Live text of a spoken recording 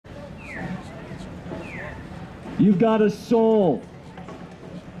You've got a soul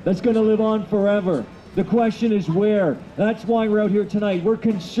that's going to live on forever. The question is where. That's why we're out here tonight. We're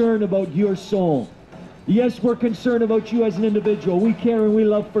concerned about your soul. Yes, we're concerned about you as an individual. We care and we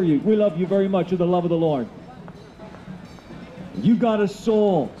love for you. We love you very much with the love of the Lord. You got a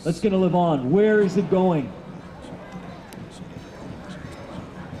soul that's going to live on. Where is it going?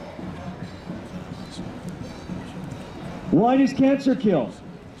 Why does cancer kill?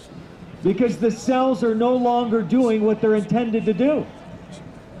 Because the cells are no longer doing what they're intended to do.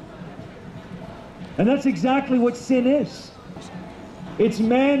 And that's exactly what sin is. It's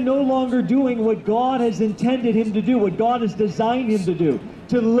man no longer doing what God has intended him to do, what God has designed him to do,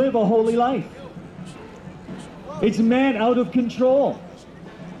 to live a holy life. It's man out of control.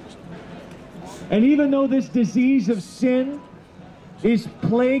 And even though this disease of sin is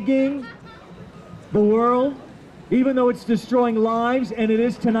plaguing the world, even though it's destroying lives, and it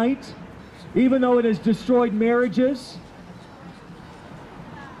is tonight, even though it has destroyed marriages,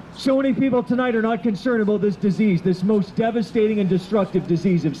 so many people tonight are not concerned about this disease, this most devastating and destructive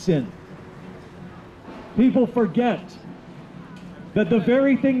disease of sin. People forget that the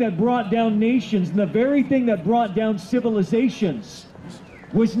very thing that brought down nations and the very thing that brought down civilizations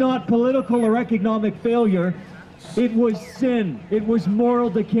was not political or economic failure. It was sin. It was moral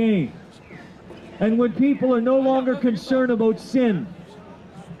decay. And when people are no longer concerned about sin,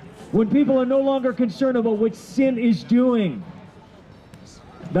 when people are no longer concerned about what sin is doing,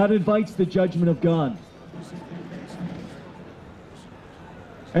 that invites the judgment of God.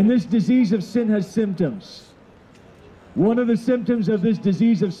 And this disease of sin has symptoms. One of the symptoms of this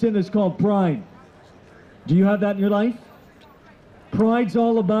disease of sin is called pride. Do you have that in your life? Pride's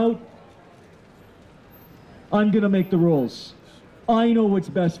all about, I'm going to make the rules. I know what's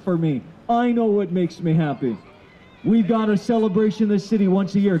best for me. I know what makes me happy. We've got a celebration in this city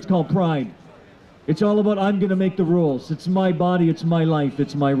once a year. It's called Pride. It's all about, I'm going to make the rules. It's my body, it's my life,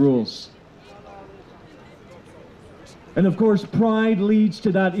 it's my rules. And of course, pride leads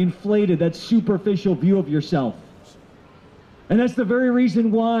to that inflated, that superficial view of yourself. And that's the very reason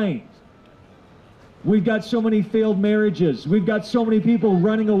why we've got so many failed marriages. We've got so many people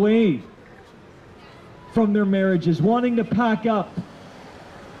running away from their marriages, wanting to pack up,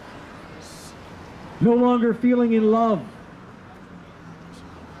 no longer feeling in love.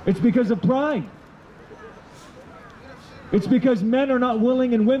 It's because of pride. It's because men are not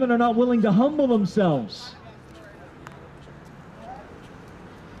willing and women are not willing to humble themselves.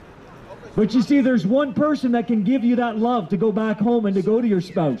 But you see, there's one person that can give you that love to go back home and to go to your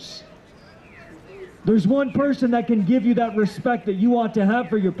spouse. There's one person that can give you that respect that you ought to have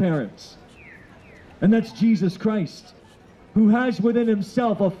for your parents. And that's Jesus Christ, who has within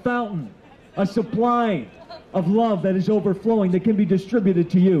himself a fountain, a supply of love that is overflowing, that can be distributed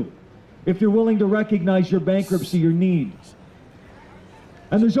to you if you're willing to recognize your bankruptcy, your need.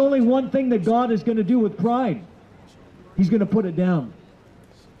 And there's only one thing that God is going to do with pride. He's going to put it down.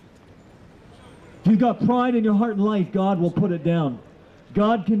 If you've got pride in your heart and life, God will put it down.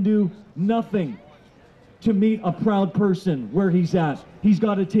 God can do nothing to meet a proud person where he's at. He's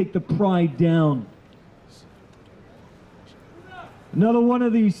got to take the pride down. Another one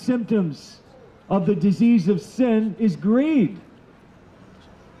of these symptoms of the disease of sin is greed.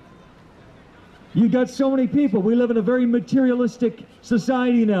 You've got so many people. We live in a very materialistic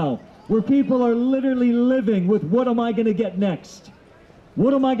society now, where people are literally living with, what am I going to get next?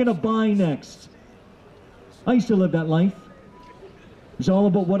 What am I going to buy next? I used to live that life. It was all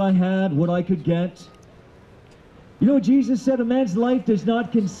about what I had, what I could get. You know, Jesus said a man's life does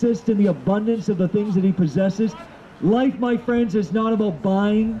not consist in the abundance of the things that he possesses. Life, my friends, is not about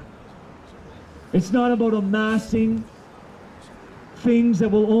buying. It's not about amassing things that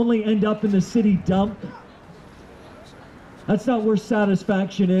will only end up in the city dump. That's not where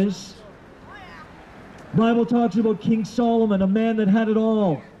satisfaction is. The Bible talks about King Solomon, a man that had it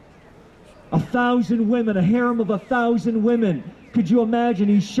all. 1,000 women, a harem of 1,000 women. Could you imagine?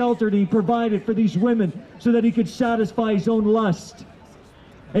 He sheltered, he provided for these women so that he could satisfy his own lust.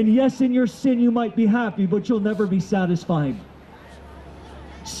 And yes, in your sin you might be happy, but you'll never be satisfied.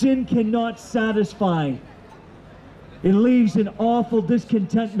 Sin cannot satisfy. It leaves an awful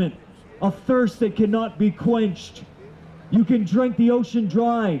discontentment, a thirst that cannot be quenched. You can drink the ocean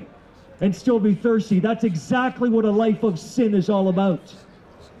dry and still be thirsty. That's exactly what a life of sin is all about.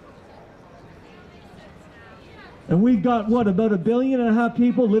 And we've got, what, about 1.5 billion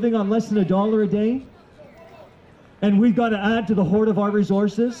people living on less than $1 a day? And we've got to add to the hoard of our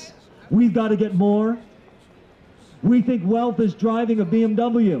resources. We've got to get more. We think wealth is driving a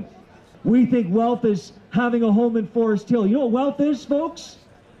BMW. We think wealth is having a home in Forest Hill. You know what wealth is, folks?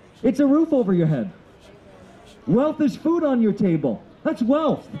 It's a roof over your head. Wealth is food on your table. That's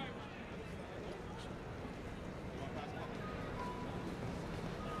wealth.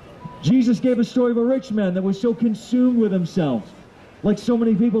 Jesus gave a story of a rich man that was so consumed with himself, like so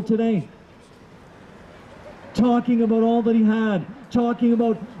many people today, talking about all that he had, talking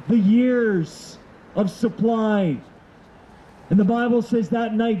about the years of supply. And the Bible says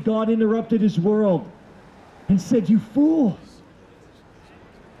that night God interrupted his world and said, "You fool,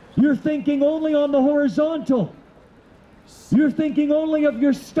 you're thinking only on the horizontal. You're thinking only of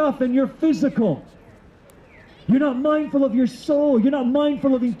your stuff and your physical. You're not mindful of your soul. You're not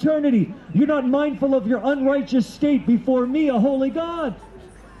mindful of eternity. You're not mindful of your unrighteous state before me, a holy God."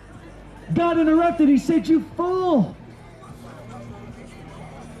 God interrupted. He said, "You fool."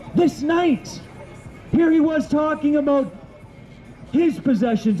 This night, here he was talking about his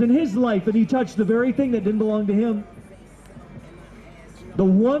possessions and his life, and he touched the very thing that didn't belong to him. The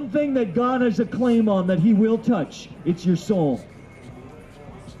one thing that God has a claim on that he will touch, it's your soul.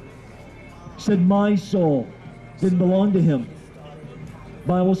 He said, "My soul." Didn't belong to him.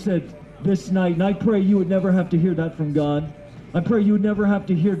 Bible said this night, and I pray you would never have to hear that from God. I pray you would never have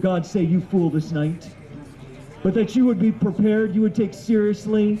to hear God say, "You fool," this night. But that you would be prepared, you would take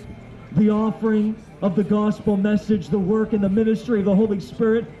seriously the offering of the gospel message, the work and the ministry of the Holy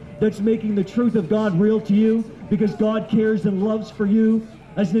Spirit that's making the truth of God real to you, because God cares and loves for you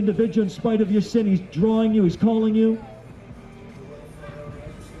as an individual in spite of your sin. He's drawing you, He's calling you.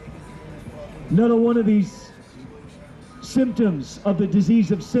 Another one of these symptoms of the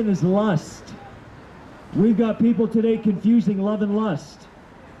disease of sin is lust. We've got people today confusing love and lust.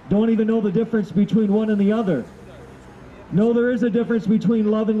 Don't even know the difference between one and the other. No, there is a difference between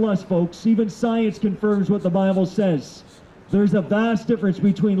love and lust, folks. Even science confirms what the Bible says. There's a vast difference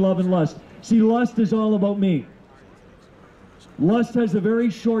between love and lust. See, lust is all about me. Lust has a very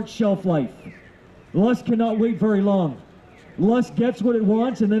short shelf life. Lust cannot wait very long. Lust gets what it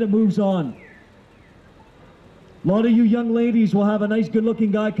wants and then it moves on. A lot of you young ladies will have a nice good-looking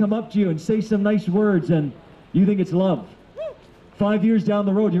guy come up to you and say some nice words, and you think it's love. 5 years down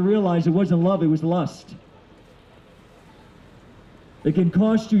the road, you realize it wasn't love, it was lust. It can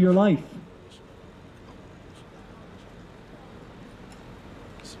cost you your life.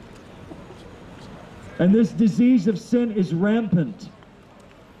 And this disease of sin is rampant.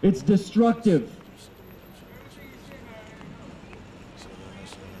 It's destructive.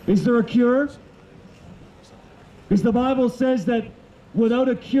 Is there a cure? Because the Bible says that without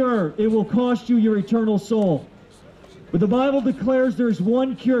a cure, it will cost you your eternal soul. But the Bible declares there's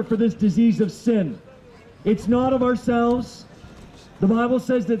one cure for this disease of sin. It's not of ourselves. The Bible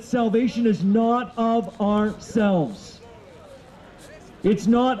says that salvation is not of ourselves. It's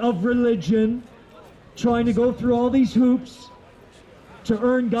not of religion, trying to go through all these hoops to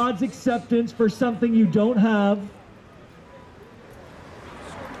earn God's acceptance for something you don't have.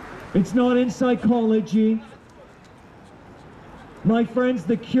 It's not in psychology. My friends,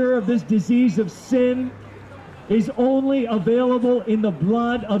 the cure of this disease of sin is only available in the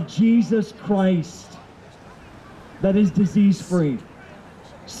blood of Jesus Christ. That is disease-free,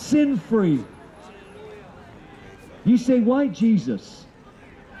 sin-free. You say, why Jesus?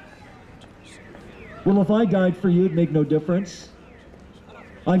 Well, if I died for you, it'd make no difference.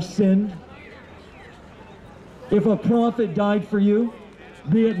 I've sinned. If a prophet died for you,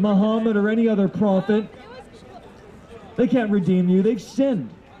 be it Muhammad or any other prophet, they can't redeem you. They've sinned.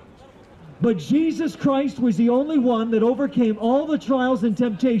 But Jesus Christ was the only one that overcame all the trials and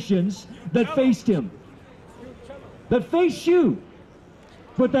temptations that faced him. That faced you,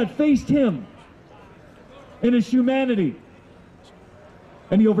 but that faced him in his humanity.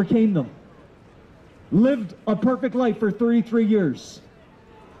 And he overcame them. Lived a perfect life for 33 years.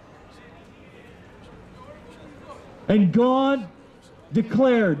 And God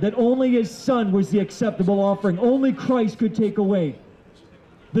declared that only his Son was the acceptable offering. Only Christ could take away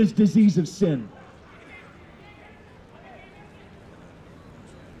this disease of sin.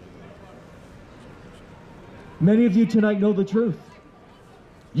 Many of you tonight know the truth.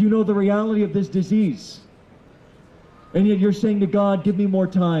 You know the reality of this disease. And yet you're saying to God, give me more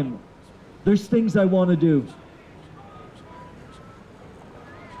time. There's things I want to do.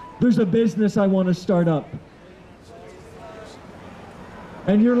 There's a business I want to start up.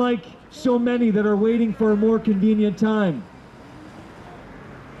 And you're like so many that are waiting for a more convenient time.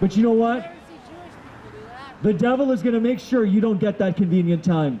 But you know what? The devil is going to make sure you don't get that convenient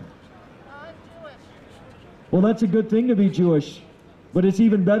time. I'm Jewish. Well, that's a good thing to be Jewish, but it's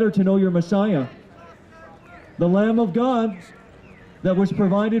even better to know your Messiah. The Lamb of God that was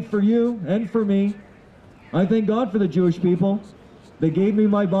provided for you and for me. I thank God for the Jewish people. They gave me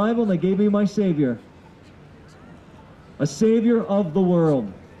my Bible and they gave me my Savior. a Savior of the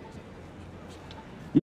world.